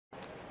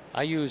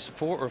I used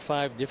 4 or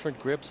 5 different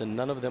grips and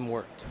none of them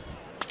worked.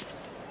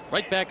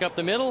 Right back up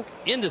the middle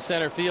into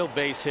center field,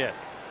 base hit.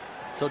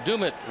 So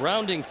Dumit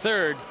rounding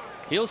third.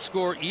 He'll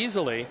score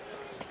easily.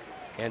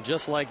 And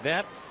just like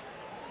that,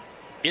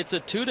 it's a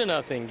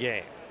 2-0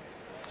 game.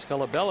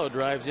 Colabello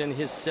drives in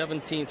his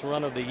 17th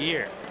run of the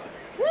year.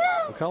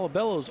 Well,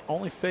 Colabello's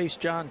only faced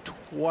John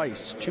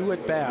twice, 2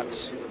 at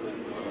bats.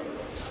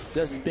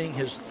 This being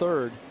his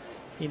third.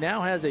 He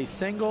now has a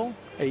single,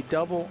 a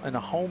double, and a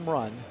home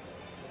run.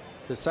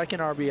 The second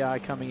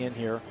RBI coming in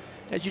here.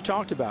 As you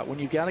talked about, when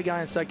you've got a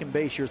guy on second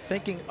base, you're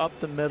thinking up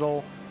the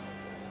middle,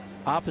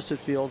 opposite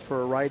field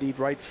for a righty,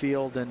 right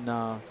field, and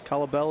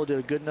Colabello did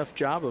a good enough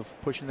job of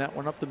pushing that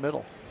one up the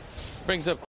middle. Brings up